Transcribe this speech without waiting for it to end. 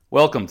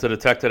Welcome to the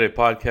Tech Today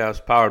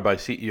podcast, powered by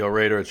CEO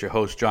Rater. It's your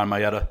host, John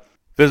Mayetta.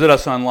 Visit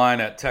us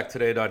online at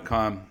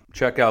techtoday.com.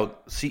 Check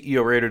out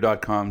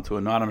ceorater.com to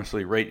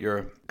anonymously rate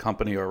your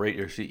company or rate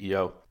your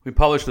CEO. We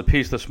published a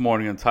piece this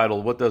morning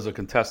entitled, "What Does a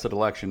Contested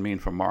Election Mean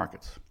for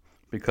Markets?"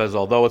 Because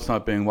although it's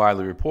not being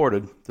widely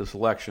reported, this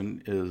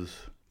election is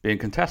being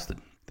contested.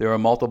 There are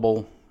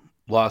multiple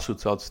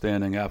lawsuits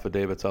outstanding,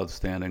 affidavits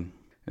outstanding.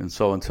 And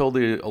so until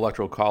the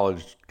Electoral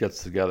College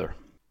gets together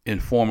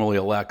and formally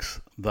elects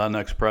the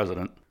next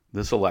president,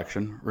 this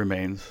election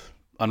remains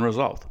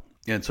unresolved.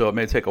 And so it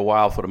may take a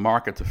while for the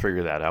market to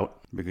figure that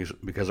out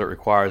because it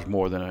requires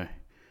more than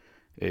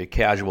a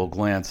casual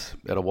glance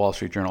at a Wall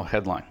Street Journal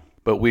headline.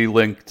 But we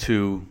link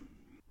to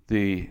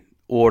the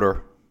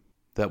order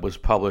that was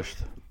published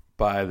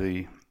by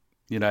the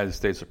United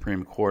States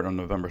Supreme Court on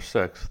November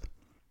 6th.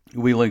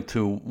 We link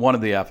to one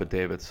of the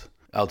affidavits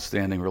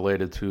outstanding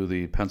related to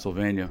the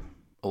Pennsylvania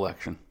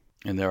election.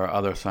 And there are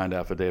other signed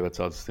affidavits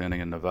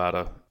outstanding in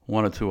Nevada,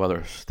 one or two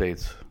other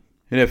states.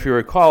 And if you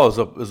recall,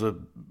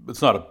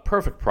 it's not a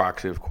perfect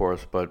proxy, of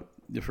course, but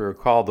if you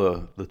recall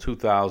the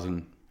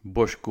 2000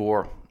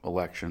 Bush-Gore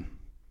election,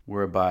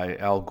 whereby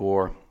Al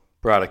Gore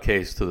brought a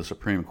case to the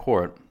Supreme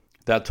Court,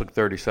 that took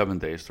 37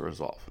 days to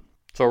resolve.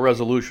 So a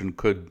resolution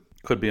could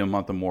be a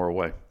month or more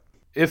away.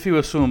 If you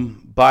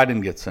assume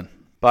Biden gets in,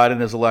 Biden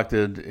is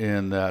elected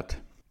in that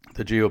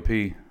the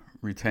GOP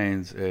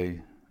retains a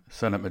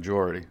Senate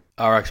majority,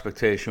 our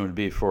expectation would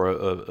be for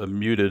a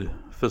muted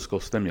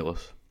fiscal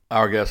stimulus.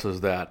 Our guess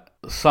is that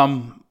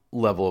some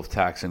level of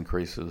tax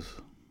increases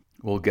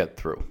will get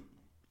through.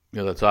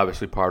 That's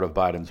obviously part of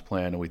Biden's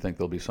plan, and we think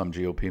there'll be some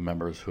GOP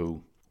members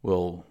who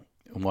will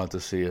want to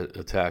see a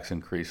tax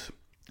increase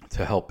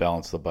to help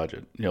balance the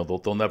budget.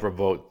 They'll never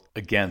vote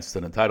against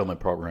an entitlement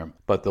program,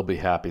 but they'll be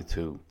happy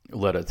to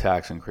let a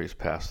tax increase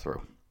pass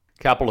through.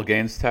 Capital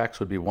gains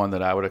tax would be one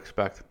that I would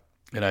expect,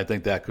 and I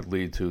think that could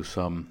lead to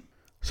some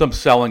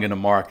selling in the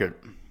market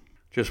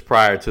just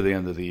prior to the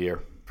end of the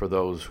year. For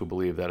those who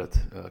believe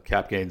that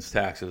cap gains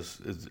tax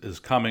is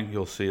coming,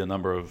 you'll see a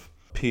number of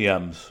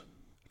PMs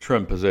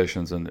trim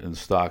positions in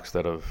stocks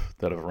that have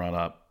run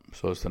up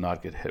so as to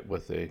not get hit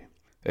with a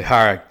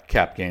higher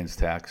cap gains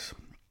tax.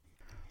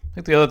 I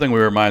think the other thing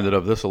we're reminded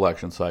of this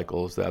election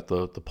cycle is that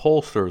the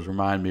pollsters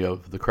remind me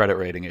of the credit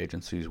rating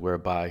agencies,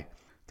 whereby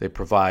they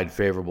provide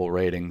favorable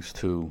ratings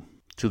to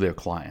their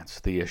clients,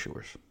 the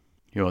issuers.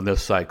 In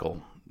this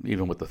cycle,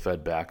 even with the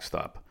Fed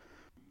backstop,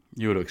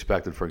 you would have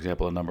expected, for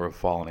example, a number of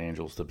fallen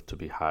angels to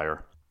be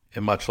higher.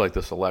 And much like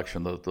this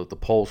election, the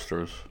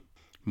pollsters,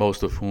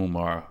 most of whom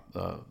are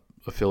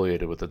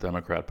affiliated with the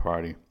Democrat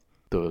Party,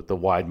 the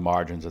wide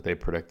margins that they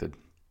predicted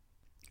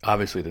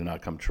obviously did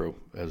not come true,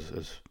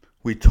 as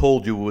we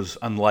told you was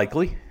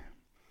unlikely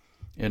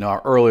in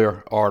our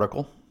earlier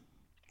article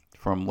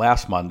from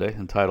last Monday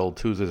entitled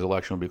 "Tuesday's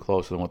Election Will Be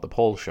Closer Than What the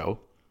Polls Show."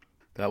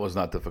 That was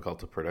not difficult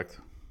to predict.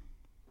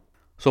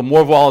 So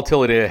more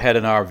volatility ahead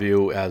in our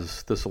view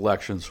as this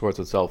election sorts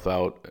itself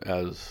out,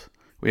 as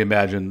we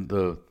imagine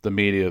the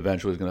media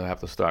eventually is going to have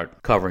to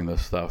start covering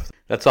this stuff.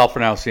 That's all for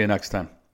now. See you next time.